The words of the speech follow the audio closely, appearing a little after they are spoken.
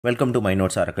Welcome to my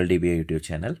Notes Oracle DBA YouTube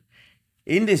channel.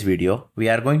 In this video, we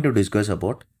are going to discuss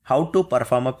about how to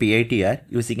perform a PITR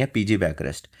using a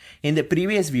pgBackRest. In the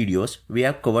previous videos, we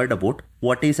have covered about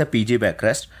what is a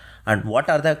pgBackRest and what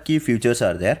are the key features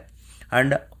are there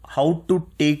and how to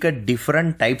take a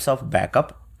different types of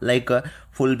backup like a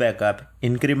full backup,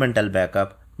 incremental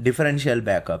backup, differential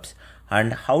backups,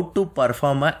 and how to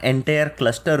perform an entire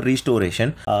cluster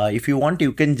restoration. If you want,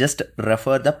 you can just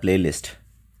refer the playlist.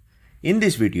 In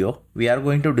this video, we are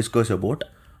going to discuss about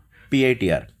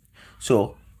PITR.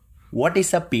 So, what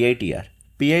is a PITR?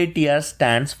 PITR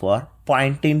stands for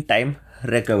Point-in-Time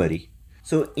Recovery.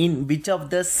 So, in which of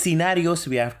the scenarios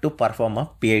we have to perform a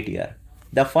PITR?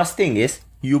 The first thing is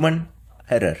human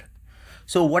error.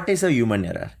 So, what is a human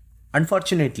error?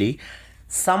 Unfortunately,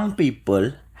 some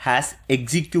people has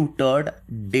executed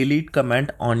delete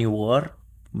command on your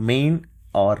main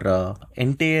or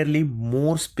entirely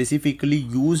more specifically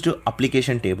used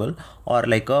application table or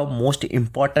like a most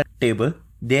important table.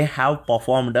 They have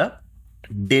performed a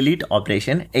delete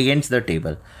operation against the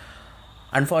table.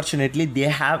 Unfortunately, they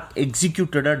have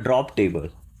executed a drop table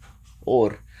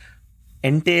or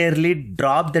entirely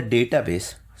dropped the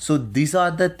database. So these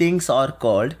are the things are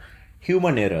called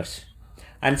human errors.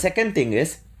 And second thing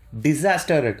is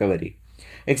disaster recovery.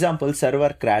 Example,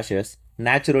 server crashes,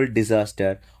 natural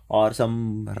disaster, or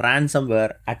some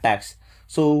ransomware attacks.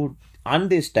 So on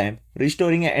this time,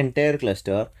 restoring an entire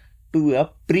cluster to a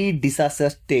pre-disaster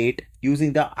state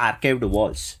using the archived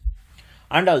vaults.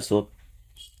 And also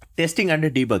testing and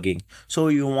debugging. So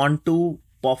you want to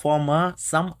perform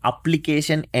some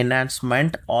application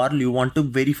enhancement or you want to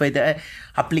verify the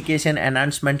application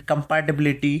enhancement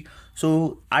compatibility.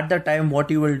 So at the time,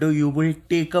 what you will do, you will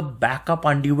take a backup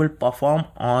and you will perform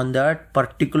on that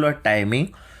particular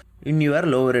timing in your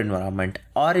lower environment,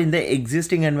 or in the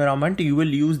existing environment you will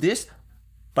use this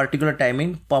particular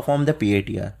timing perform the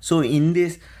PITR. So in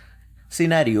these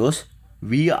scenarios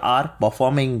we are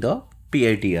performing the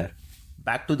PITR.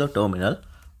 Back to the terminal.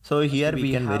 So here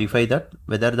we can verify that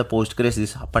whether the Postgres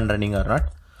is up and running or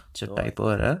not. It's a typo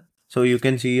error. So you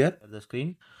can see here the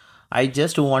screen. I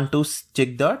just want to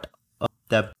check that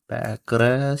the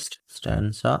backrest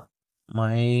stands up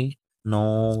my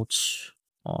notes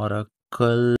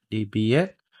Oracle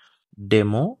DBA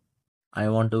demo. I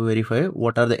want to verify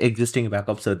what are the existing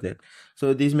backups are there.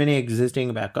 So these many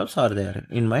existing backups are there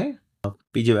in my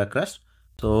pgBackRest.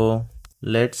 So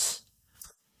let's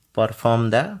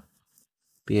perform the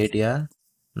PITR.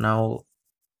 Now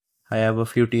I have a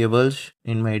few tables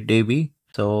in my DB.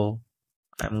 So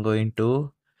I'm going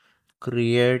to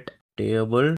create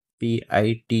table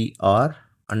PITR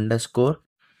underscore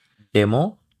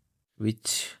demo,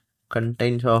 which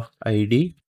contains of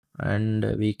ID, and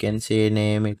we can say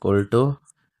name equal to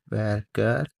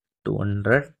varchar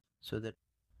 200.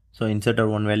 So insert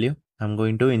one value. I'm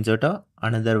going to insert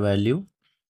another value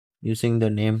using the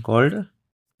name called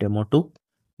demo2.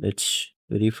 Let's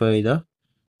verify the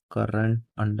current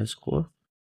underscore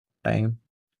time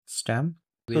stamp.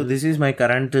 So this is my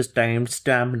current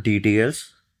timestamp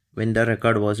details when the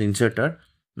record was inserted.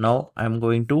 Now I'm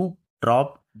going to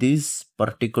drop this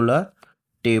particular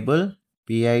table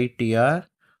PITR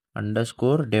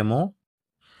underscore demo.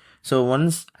 So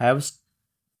once I have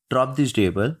dropped this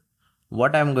table,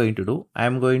 what I'm going to do,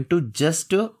 I'm going to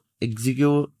just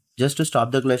execute, just to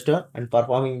stop the cluster and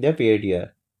performing the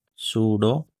PITR.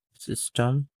 Sudo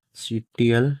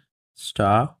systemctl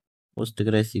stop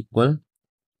Postgresql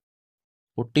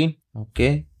 14.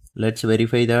 Okay, let's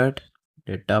verify that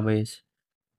database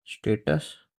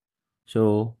status.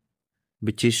 So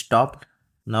which is stopped.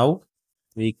 Now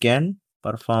we can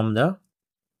perform the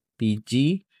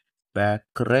pgBackRest.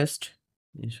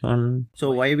 This one.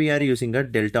 So why we are using a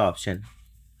delta option?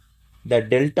 The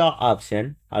delta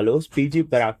option allows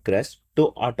pgBackRest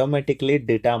to automatically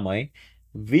determine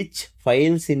which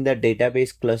files in the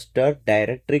database cluster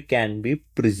directory can be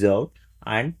preserved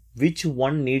and which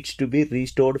one needs to be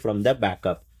restored from the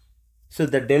backup. So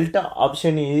the delta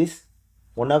option is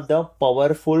one of the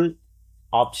powerful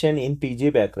option in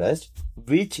pgBackRest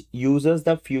which uses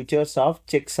the features of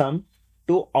checksum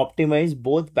to optimize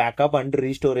both backup and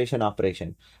restoration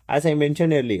operation. As I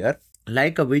mentioned earlier,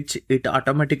 like which it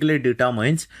automatically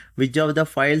determines which of the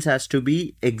files has to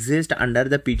be exist under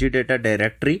the pgdata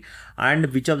directory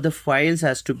and which of the files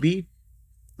has to be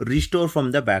restored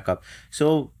from the backup.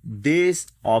 So this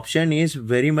option is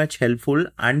very much helpful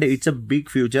and it's a big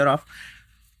feature of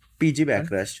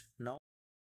pgBackRest. Now,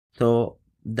 so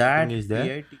that is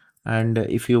there, and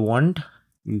if you want,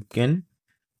 you can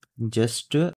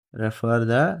just refer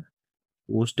the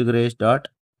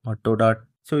postgres.auto.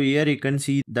 So here you can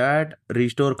see that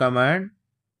restore command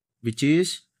which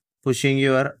is pushing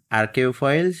your archive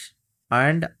files,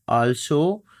 and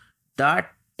also the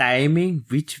timing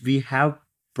which we have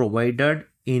provided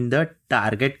in the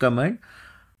target command,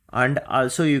 and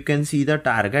also you can see the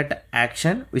target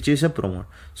action which is a promote.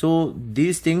 So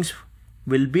these things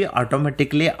will be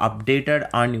automatically updated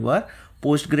on your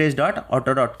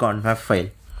postgres.auto.conf file.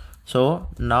 So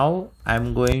now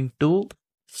I'm going to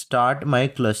start my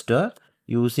cluster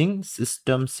using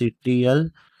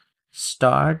systemctl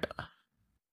start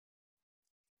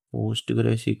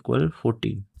PostgreSQL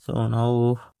 14. So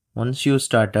now once you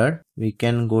started, we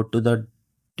can go to the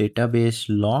database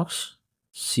logs,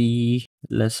 see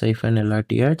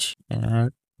less-lrth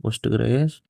and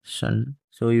Postgres sun.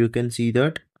 So you can see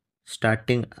that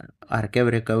starting archive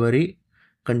recovery,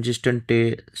 consistent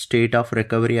state of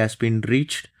recovery has been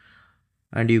reached,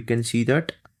 and you can see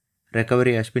that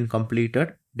recovery has been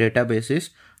completed. Database is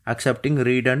accepting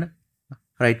read and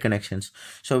write connections.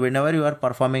 So whenever you are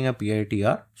performing a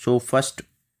PITR, so first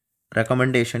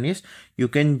recommendation is you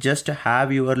can just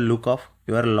have your look of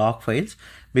your log files,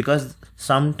 because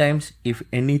sometimes if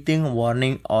anything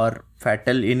warning or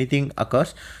fatal anything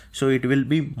occurs, so it will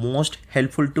be most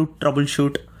helpful to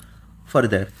troubleshoot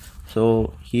further.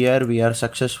 So here we are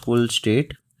successful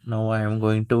state. Now I am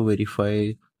going to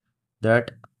verify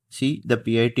that. See, the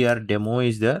PITR demo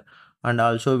is there, and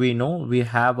also we know we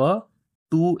have a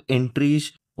 2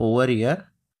 entries over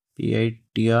here,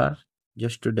 PITR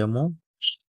just to demo.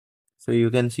 So you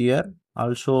can see here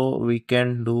also we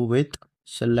can do with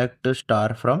select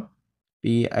star from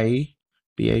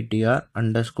PITR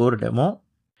underscore demo.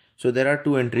 So there are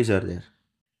 2 entries are there.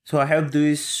 So I hope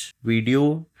this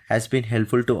video has been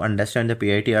helpful to understand the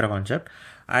PITR concept,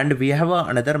 and we have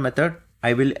another method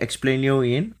I will explain you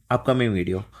in upcoming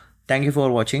video. Thank you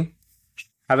for watching.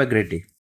 Have a great day.